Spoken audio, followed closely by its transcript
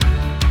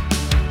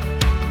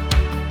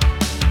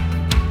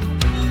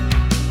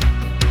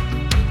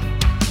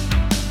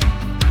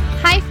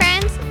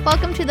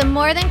to the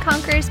More Than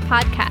Conquerors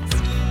podcast.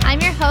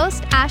 I'm your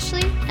host,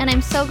 Ashley, and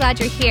I'm so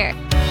glad you're here.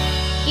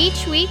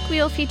 Each week, we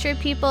will feature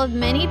people of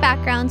many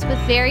backgrounds with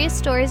various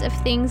stories of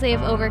things they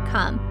have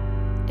overcome.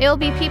 It will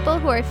be people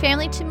who are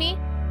family to me,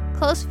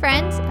 close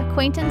friends,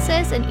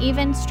 acquaintances, and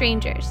even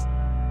strangers.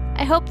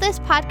 I hope this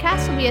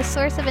podcast will be a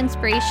source of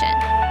inspiration,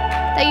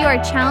 that you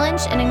are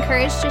challenged and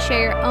encouraged to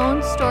share your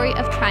own story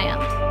of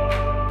triumph.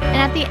 And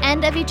at the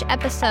end of each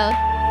episode,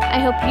 I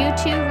hope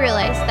you too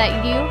realize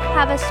that you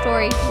have a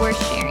story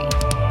worth sharing.